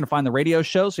 You're going to find the radio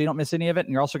show so you don't miss any of it.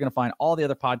 And you're also going to find all the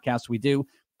other podcasts we do.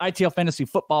 ITL Fantasy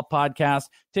Football Podcast,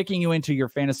 taking you into your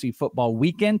fantasy football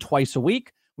weekend twice a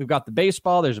week. We've got the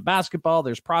baseball, there's a basketball,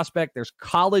 there's prospect, there's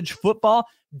college football.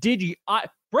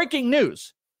 Breaking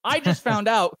news. I just found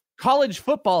out college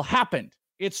football happened.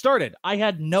 It started. I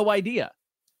had no idea.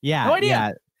 Yeah. No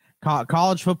idea. Yeah.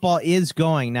 College football is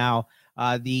going now.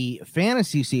 The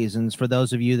fantasy seasons, for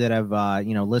those of you that have,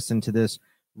 listened to this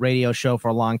radio show for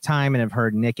a long time and have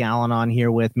heard Nick Allen on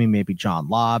here with me, maybe John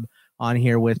Lobb on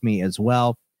here with me as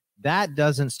well. That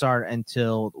doesn't start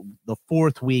until the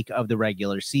 4th week of the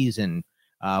regular season.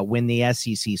 When the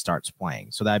SEC starts playing.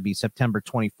 So that'd be September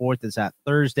 24th is that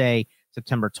Thursday,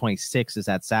 September 26th is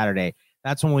that Saturday.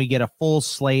 That's when we get a full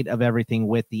slate of everything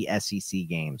with the SEC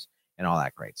games and all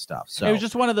that great stuff. So it was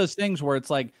just one of those things where it's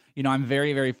like, I'm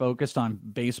very, very focused on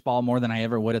baseball more than I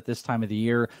ever would at this time of the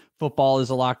year. Football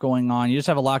is a lot going on. You just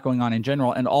have a lot going on in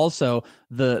general. And also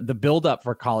the buildup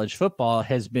for college football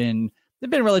they've been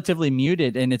relatively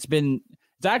muted, and it's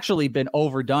actually been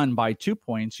overdone by 2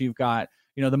 points. You've got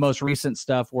the most recent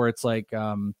stuff where it's like,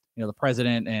 the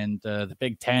president and the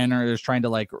Big Ten are just trying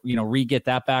to re-get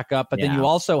that back up. But then you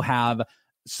also have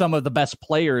some of the best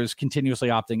players continuously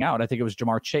opting out. I think it was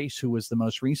Jamar Chase, who was the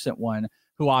most recent one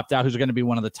who opted out, who's going to be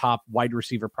one of the top wide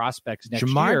receiver prospects next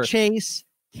year. Jamar Chase,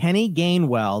 Kenny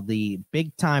Gainwell, the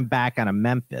big time back out of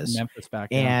Memphis back,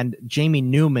 and Jamie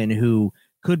Newman, who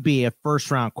could be a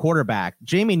first round quarterback.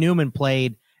 Jamie Newman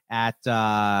played at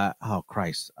I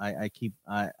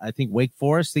think Wake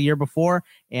Forest the year before,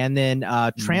 and then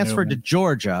transferred to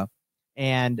Georgia,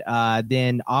 and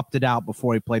then opted out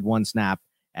before he played one snap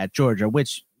at Georgia,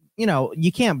 which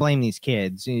you can't blame these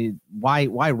kids.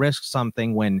 Why risk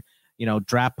something when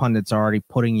draft pundits are already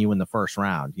putting you in the first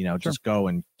round? Just go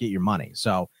and get your money.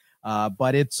 So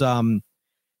but it's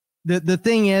the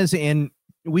thing is, and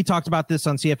we talked about this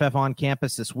on CFF On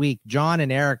Campus this week. John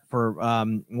and Eric, for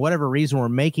whatever reason, were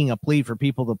making a plea for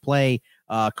people to play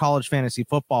college fantasy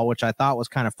football, which I thought was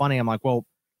kind of funny. I'm like, well,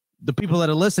 the people that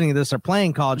are listening to this are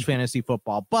playing college fantasy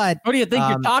football, but what do you think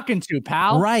you're talking to,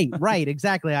 pal? Right,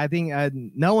 exactly. I think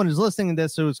no one is listening to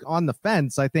this who's on the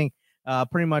fence. I think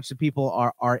pretty much the people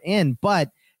are in,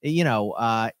 but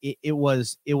it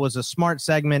was a smart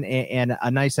segment and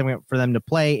a nice segment for them to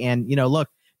play. And look,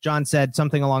 John said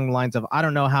something along the lines of, I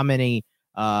don't know how many,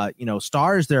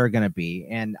 stars there are going to be.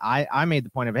 And I made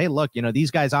the point of, hey, look, these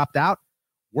guys opt out.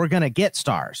 We're going to get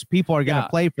stars. People are going to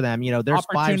play for them. There's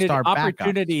 5-star backups.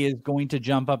 Opportunity is going to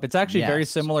jump up. It's actually very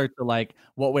similar to like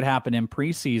what would happen in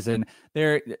preseason.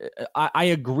 I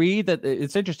agree that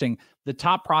it's interesting. The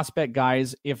top prospect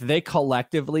guys, if they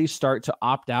collectively start to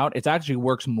opt out, it actually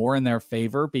works more in their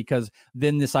favor, because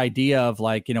then this idea of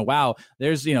like, wow,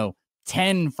 there's,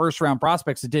 10 first-round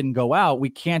prospects that didn't go out.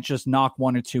 We can't just knock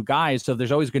 1 or 2 guys. So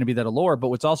there's always going to be that allure. But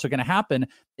what's also going to happen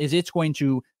is it's going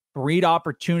to breed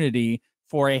opportunity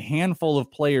for a handful of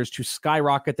players to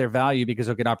skyrocket their value, because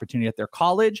they'll get opportunity at their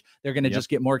college. They're going to just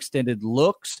get more extended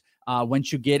looks.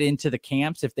 Once you get into the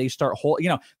camps, if they start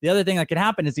the other thing that can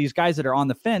happen is these guys that are on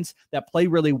the fence that play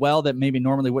really well, that maybe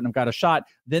normally wouldn't have got a shot,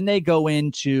 then they go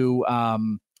into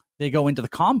the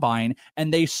combine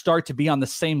and they start to be on the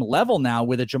same level now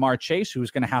with a Jamar Chase, who's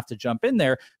going to have to jump in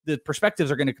there. The perspectives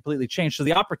are going to completely change. So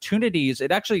the opportunities,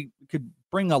 it actually could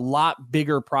bring a lot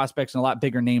bigger prospects and a lot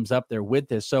bigger names up there with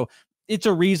this. So it's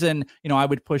a reason, I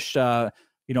would push, and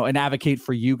advocate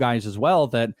for you guys as well,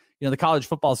 that, the college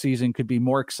football season could be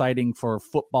more exciting for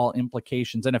football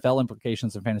implications, NFL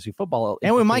implications, and fantasy football.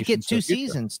 And we might get 2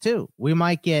 seasons too. We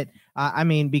might get,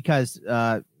 because,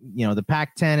 the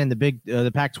Pac-10 and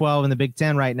the Pac-12 and the Big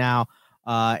Ten right now,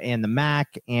 and the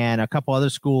MAC and a couple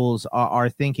other schools are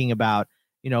thinking about,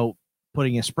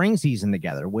 putting a spring season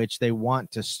together, which they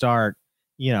want to start,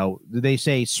 they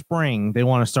say spring, they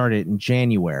want to start it in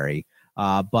January.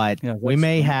 But we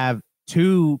may have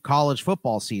 2 college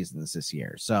football seasons this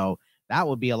year. So that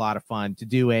would be a lot of fun to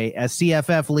do a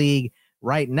CFF league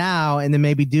right now, and then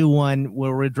maybe do one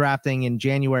where we're drafting in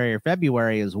January or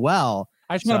February as well.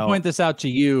 I just want to point this out to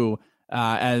you.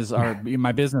 as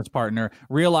my business partner,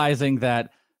 realizing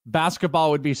that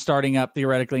basketball would be starting up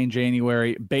theoretically in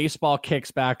January. Baseball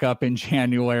kicks back up in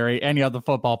January. And you have the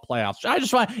football playoffs.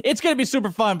 It's going to be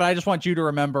super fun, but I just want you to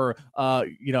remember,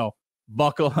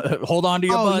 buckle, hold on to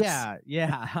your butts.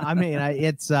 Yeah. I mean,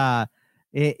 it's a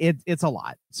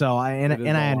lot. So I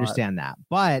understand that,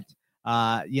 but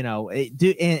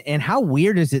and how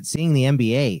weird is it seeing the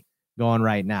NBA going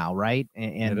right now, right?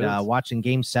 And watching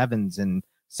game 7s in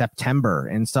September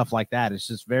and stuff like that. It's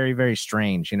just very, very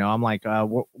strange. I'm like,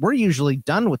 we're usually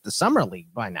done with the summer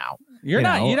league by now. You're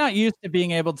not used to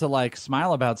being able to like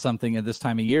smile about something at this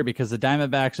time of year because the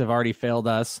Diamondbacks have already failed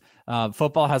us.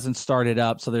 Football hasn't started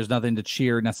up, so there's nothing to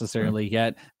cheer necessarily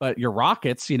yet. But your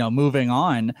Rockets, moving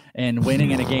on and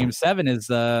winning in a game 7 is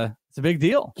it's a big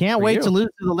deal. Can't wait to lose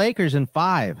to the Lakers in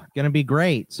 5. Going to be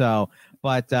great. So,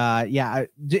 but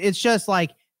it's just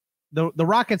like the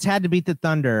Rockets had to beat the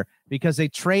Thunder because they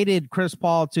traded Chris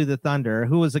Paul to the Thunder,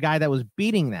 who was the guy that was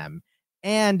beating them,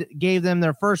 and gave them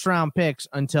their first round picks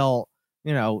until,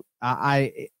 the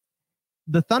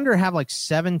Thunder have like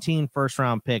 17 first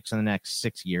round picks in the next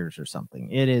 6 years or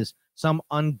something. It is some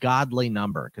ungodly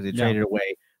number because they traded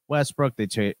away Westbrook. They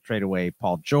traded away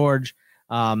Paul George.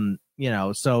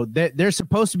 So they're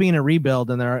supposed to be in a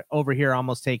rebuild, and they're over here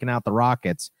almost taking out the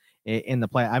Rockets in the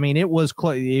play. I mean, it was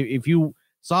close. If you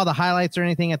saw the highlights or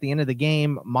anything at the end of the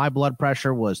game, my blood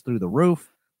pressure was through the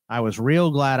roof. I was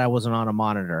real glad I wasn't on a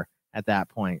monitor at that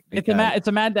point. It's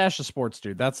a mad dash of sports,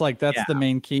 dude. That's the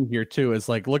main key here too, is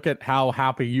like, look at how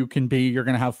happy you can be. You're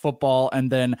going to have football and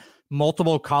then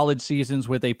multiple college seasons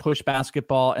with a push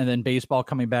basketball and then baseball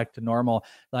coming back to normal.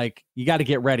 Like, you got to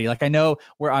get ready. Like, I know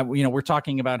we're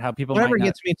talking about how people whatever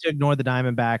gets me to ignore the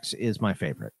Diamondbacks is my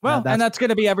favorite. Well, and that's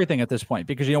going to be everything at this point,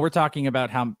 because, we're talking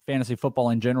about how fantasy football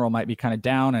in general might be kind of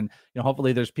down. And,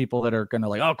 hopefully there's people that are going to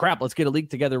like, oh crap, let's get a league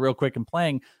together real quick and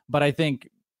playing. But I think,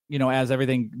 as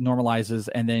everything normalizes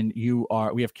and then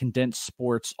we have condensed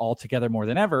sports all together more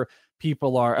than ever,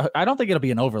 I don't think it'll be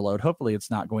an overload. Hopefully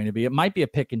it's not going to be. It might be a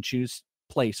pick and choose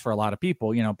place for a lot of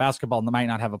people. Basketball might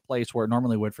not have a place where it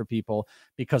normally would for people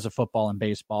because of football and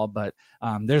baseball, but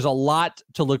there's a lot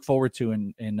to look forward to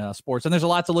in sports. And there's a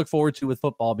lot to look forward to with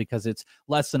football because it's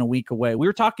less than a week away. We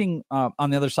were talking on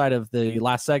the other side of the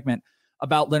last segment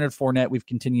about Leonard Fournette. We've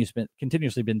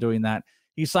continuously been doing that.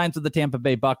 He signs with the Tampa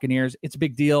Bay Buccaneers. It's a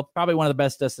big deal. Probably one of the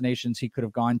best destinations he could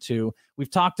have gone to. We've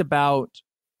talked about,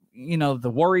 the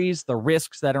worries, the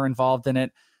risks that are involved in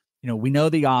it. We know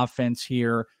the offense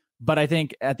here, but I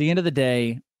think at the end of the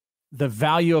day, the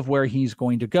value of where he's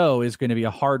going to go is going to be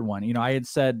a hard one. I had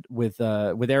said with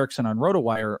Erickson on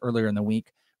RotoWire earlier in the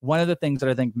week, one of the things that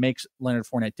I think makes Leonard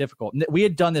Fournette difficult, we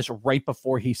had done this right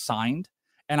before he signed,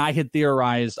 and I had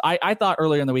theorized, I thought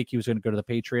earlier in the week he was going to go to the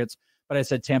Patriots, but I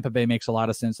said Tampa Bay makes a lot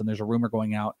of sense, and there's a rumor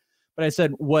going out. But I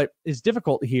said what is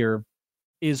difficult here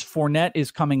is Fournette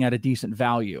is coming at a decent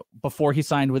value before he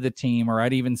signed with the team, or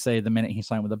I'd even say the minute he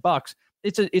signed with the Bucs.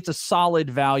 It's a solid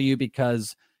value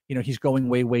because, he's going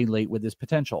way, way late with his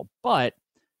potential. But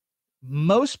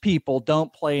most people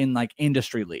don't play in like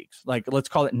industry leagues. Like, let's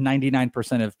call it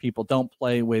 99% of people don't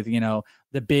play with,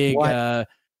 the big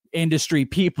industry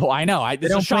people. I know. They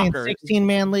don't play in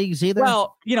 16-man leagues either.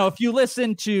 Well, if you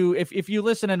listen to if you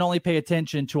listen and only pay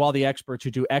attention to all the experts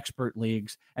who do expert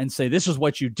leagues and say this is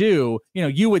what you do,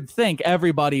 you would think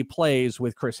everybody plays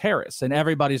with Chris Harris and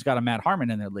everybody's got a Matt Harmon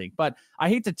in their league. But I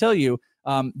hate to tell you,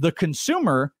 the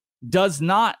consumer does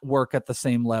not work at the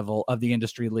same level of the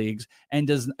industry leagues and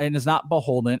is not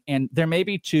beholden. And there may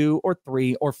be 2 or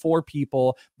 3 or 4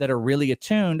 people that are really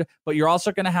attuned, but you're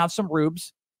also going to have some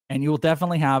rubes. And you will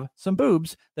definitely have some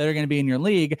boobs that are going to be in your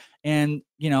league. And,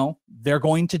 they're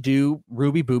going to do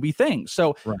ruby booby things.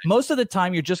 So most of the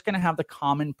time, you're just going to have the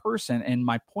common person. And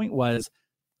my point was,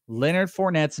 Leonard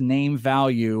Fournette's name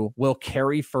value will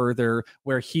carry further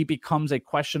where he becomes a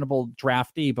questionable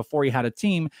draftee before he had a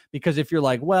team. Because if you're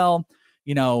like, well,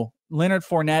 Leonard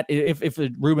Fournette, if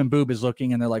Ruben Boob is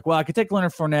looking and they're like, well, I could take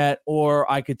Leonard Fournette or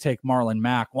I could take Marlon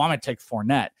Mack. Well, I'm going to take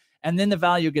Fournette. And then the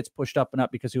value gets pushed up and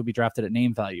up because he'll be drafted at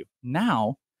name value.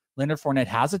 Now, Leonard Fournette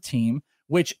has a team,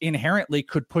 which inherently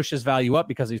could push his value up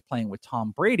because he's playing with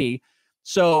Tom Brady.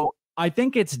 So I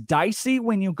think it's dicey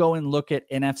when you go and look at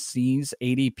NFC's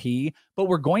ADP, but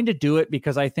we're going to do it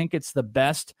because I think it's the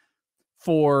best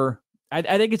for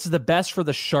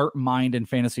the sharp mind in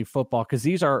fantasy football, because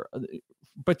these are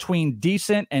between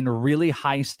decent and really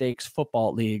high stakes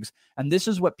football leagues. And this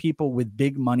is what people with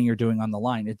big money are doing on the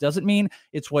line. It doesn't mean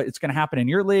it's what it's going to happen in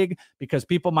your league, because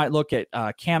people might look at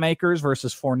Cam Akers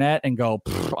versus Fournette and go,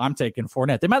 I'm taking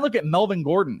Fournette. They might look at Melvin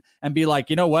Gordon and be like,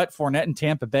 you know what, Fournette in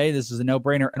Tampa Bay, this is a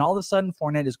no-brainer. And all of a sudden,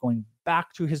 Fournette is going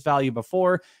back to his value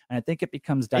before, and I think it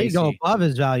becomes dicey. He'd go above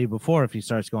his value before if he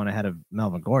starts going ahead of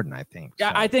Melvin Gordon, I think.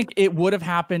 Yeah, so. I think it would have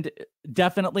happened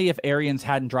definitely if Arians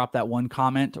hadn't dropped that one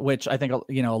comment, which I think, a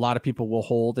lot of people will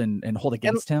hold and hold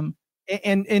against him.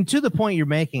 And to the point you're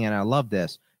making, and I love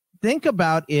this, think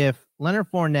about if Leonard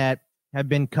Fournette had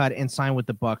been cut and signed with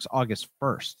the Bucs August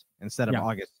 1st instead of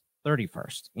August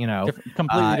 31st,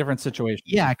 completely different situation.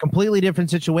 Yeah, completely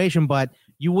different situation, but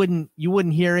you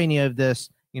wouldn't hear any of this,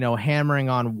 hammering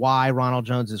on why Ronald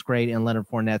Jones is great and Leonard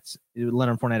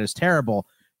Fournette is terrible.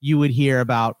 You would hear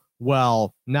about,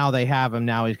 well, now they have him,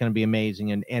 now he's going to be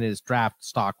amazing, and his draft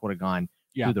stock would have gone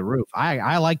through the roof.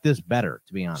 I like this better,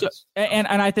 to be honest. So, and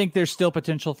I think there's still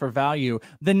potential for value.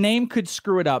 The name could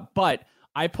screw it up, but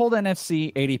I pulled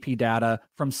NFC ADP data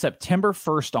from September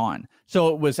 1st on.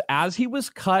 So it was as he was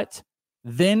cut,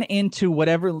 then into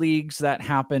whatever leagues that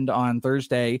happened on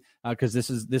Thursday, because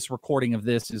this recording of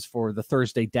this is for the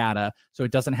Thursday data, so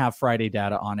it doesn't have Friday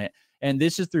data on it. And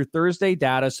this is through Thursday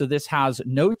data, so this has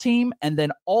no team and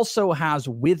then also has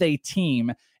with a team.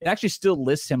 It actually still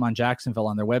lists him on Jacksonville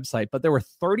on their website, but there were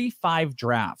 35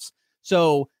 drafts.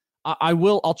 So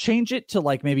I'll change it to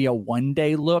like maybe a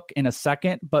one-day look in a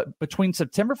second, but between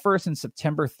September 1st and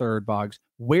September 3rd, Boggs,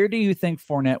 where do you think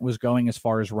Fournette was going as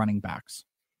far as running backs?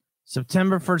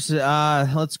 September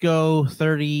 1st, let's go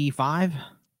 35,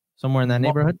 somewhere in that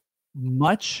neighborhood.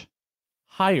 Much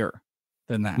higher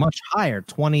than that. Much higher,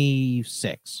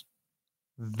 26.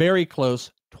 Very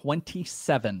close,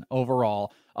 27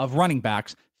 overall of running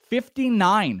backs,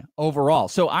 59 overall.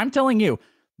 So I'm telling you,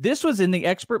 this was in the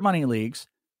expert money leagues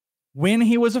when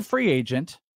he was a free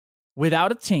agent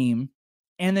without a team,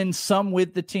 and then some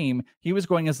with the team. He was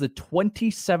going as the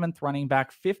 27th running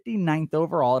back, 59th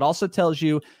overall. It also tells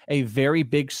you a very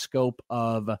big scope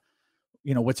of,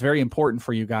 what's very important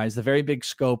for you guys, the very big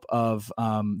scope of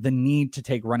the need to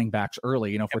take running backs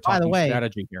early, if we're talking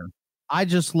strategy here. I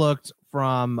just looked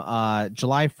from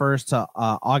July 1st to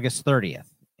August 30th,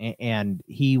 and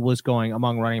he was going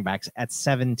among running backs at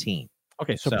 17.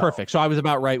 Okay, so perfect. So I was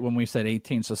about right when we said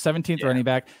 18. So 17th running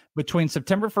back. Between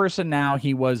September 1st and now,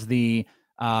 he was the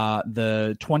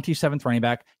 27th running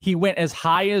back. He went as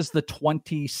high as the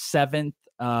 27th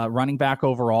running back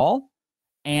overall.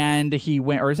 And he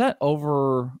went, or is that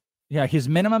over? Yeah, his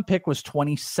minimum pick was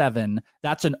 27.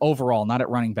 That's an overall, not at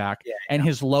running back. Yeah, and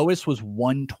his lowest was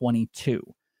 122.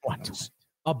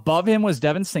 Above him was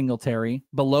Devin Singletary.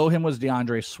 Below him was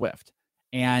DeAndre Swift.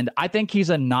 And I think he's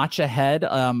a notch ahead.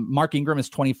 Mark Ingram is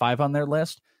 25 on their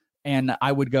list. And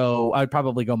I would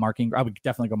probably go Mark Ingram. I would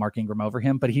definitely go Mark Ingram over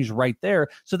him, but he's right there.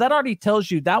 So that already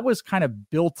tells you that was kind of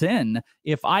built in.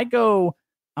 If I'm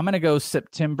going to go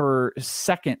September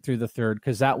 2nd through the 3rd,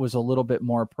 because that was a little bit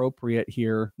more appropriate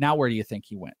here. Now, where do you think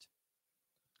he went?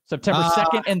 September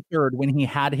 2nd and 3rd, when he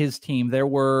had his team, there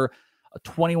were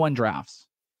 21 drafts.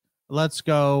 Let's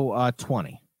go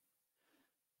 20.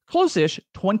 Close-ish,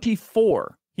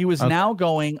 24. He was now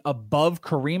going above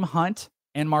Kareem Hunt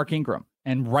and Mark Ingram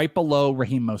and right below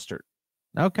Raheem Mostert.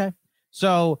 Okay.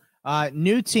 So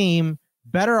new team,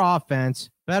 better offense,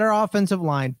 better offensive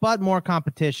line, but more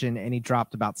competition, and he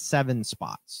dropped about 7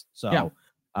 spots. So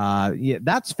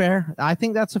that's fair. I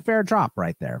think that's a fair drop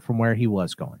right there from where he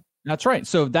was going. That's right.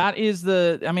 So that is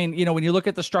when you look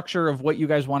at the structure of what you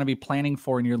guys want to be planning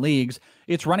for in your leagues,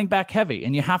 it's running back heavy,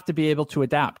 and you have to be able to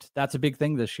adapt. That's a big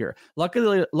thing this year.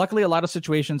 Luckily, a lot of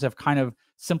situations have kind of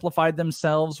simplified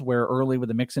themselves where early with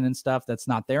the mixing and stuff, that's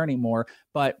not there anymore.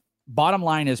 But bottom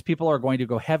line is people are going to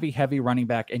go heavy running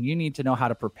back, and you need to know how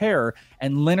to prepare.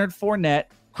 And Leonard Fournette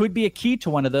could be a key to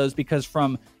one of those, because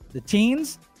from the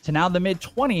teens to now the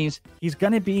mid-20s, he's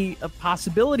going to be a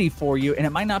possibility for you, and it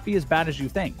might not be as bad as you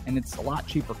think, and it's a lot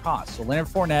cheaper cost. So Leonard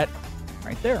Fournette,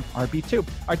 right there, RB2. All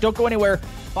right, don't go anywhere.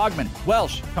 Bogman,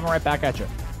 Welsh, coming right back at you.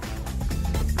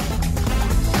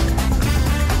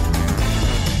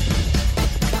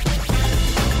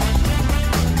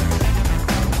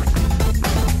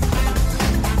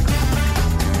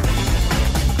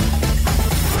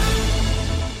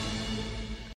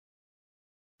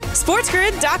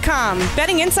 SportsGrid.com.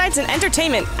 Betting insights and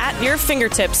entertainment at your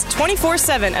fingertips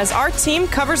 24/7 as our team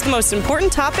covers the most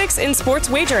important topics in sports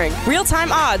wagering.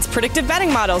 Real-time odds, predictive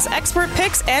betting models, expert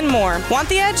picks, and more. Want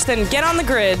the edge? Then get on the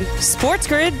grid.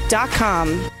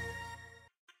 SportsGrid.com.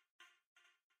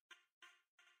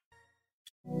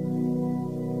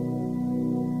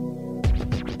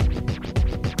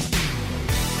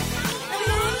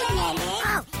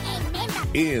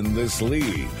 In this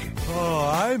league. Oh,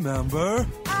 I remember.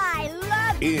 I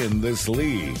love In this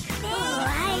league. Oh,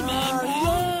 I remember.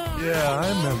 Yeah, I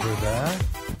remember that.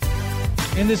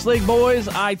 In this league, boys,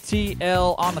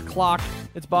 ITL on the clock.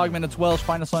 It's Bogman, it's Welsh.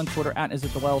 Find us on Twitter at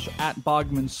 @IsItTheWelsh,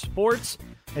 @Bogman Sports.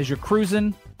 As you're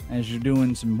cruising, as you're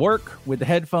doing some work with the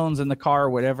headphones in the car,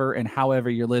 whatever and however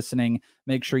you're listening,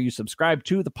 make sure you subscribe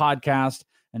to the podcast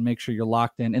and make sure you're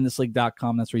locked in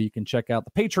thisleague.com. That's where you can check out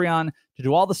the Patreon to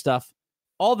do all the stuff,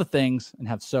 all the things, and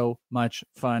have so much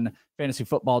fun. Fantasy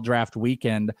football draft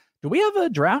weekend. Do we have a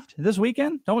draft this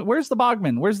weekend? Where's the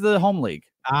Bogman? Where's the home league?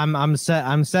 I'm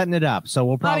setting it up. So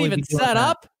we'll probably not even set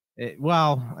up.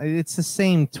 It's the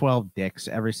same 12 dicks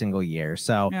every single year.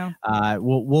 So yeah.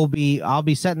 I'll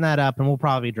be setting that up, and we'll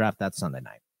probably draft that Sunday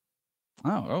night.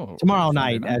 Tomorrow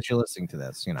night, as you're listening to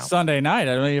this, Sunday night.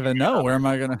 I don't even know where am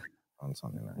I gonna on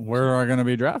Sunday night. Where are I gonna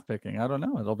be draft picking? I don't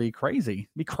know. It'll be crazy.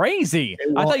 I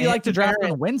thought you like to draft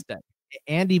on Wednesday.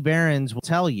 Andy Behrens will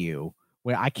tell you.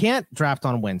 Well, I can't draft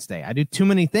on Wednesday. I do too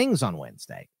many things on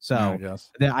Wednesday. So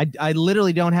I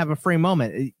literally don't have a free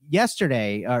moment.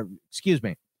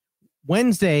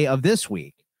 Wednesday of this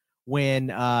week, when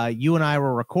you and I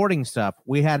were recording stuff,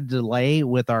 we had a delay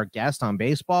with our guest on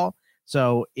baseball.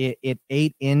 So it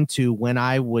ate into when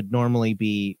I would normally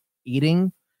be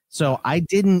eating. So I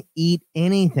didn't eat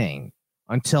anything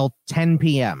until 10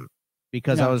 p.m.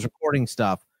 because I was recording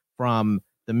stuff from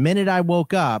the minute I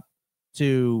woke up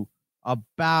to I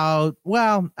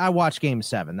watched Game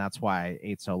 7. That's why I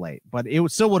ate so late. But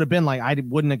it still would have been like I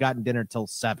wouldn't have gotten dinner till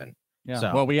 7. Yeah.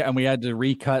 So. Well, we had to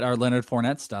recut our Leonard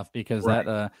Fournette stuff because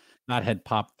that had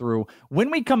popped through.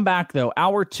 When we come back, though,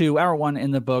 hour 1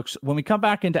 in the books. When we come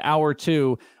back into hour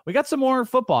 2, we got some more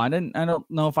football. I don't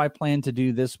know if I plan to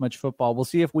do this much football. We'll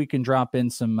see if we can drop in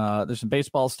some. There's some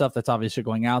baseball stuff that's obviously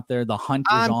going out there. The hunt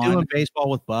is on. I'm doing baseball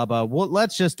with Bubba. Well,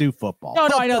 let's just do football. No,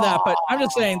 I know that, but I'm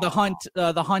just saying the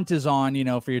hunt is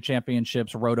on. For your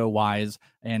championships, roto wise,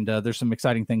 and there's some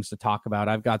exciting things to talk about.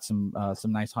 I've got some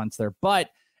nice hunts there, but.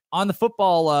 On the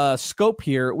football scope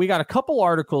here, we got a couple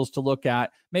articles to look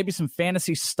at, maybe some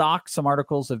fantasy stocks, some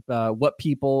articles of what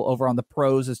people over on the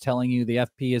pros is telling you, the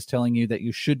FP is telling you that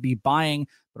you should be buying,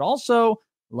 but also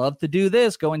love to do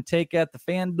this, go and take at the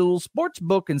FanDuel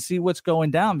Sportsbook and see what's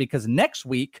going down, because next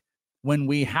week when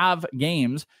we have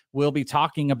games, we'll be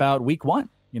talking about week 1,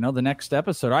 the next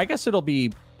episode. I guess it'll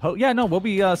be we'll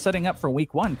be setting up for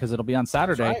week 1 because it'll be on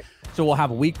Saturday. Right. So we'll have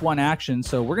week 1 action.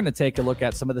 So we're going to take a look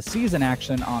at some of the season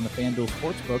action on the FanDuel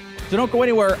Sportsbook. So don't go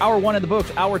anywhere. Hour 1 in the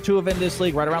books, hour 2 of In This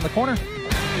League right around the corner.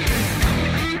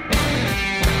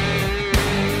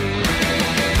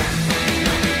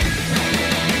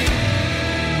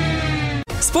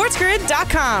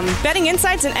 SportsGrid.com. Betting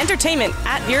insights and entertainment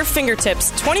at your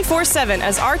fingertips 24/7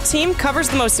 as our team covers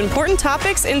the most important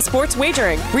topics in sports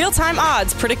wagering. Real-time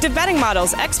odds, predictive betting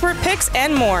models, expert picks,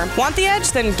 and more. Want the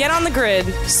edge? Then get on the grid.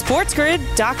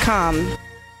 SportsGrid.com.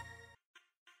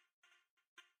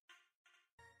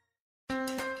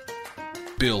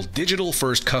 Build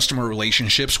digital-first customer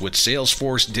relationships with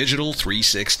Salesforce Digital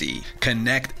 360.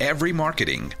 Connect every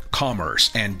marketing,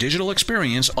 commerce, and digital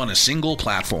experience on a single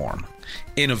platform.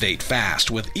 Innovate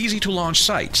fast with easy-to-launch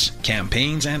sites,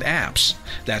 campaigns, and apps.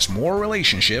 That's more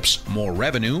relationships, more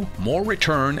revenue, more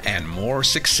return, and more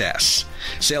success.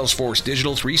 Salesforce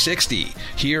Digital 360.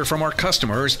 Hear from our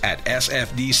customers at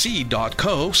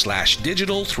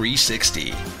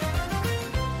sfdc.co/digital360.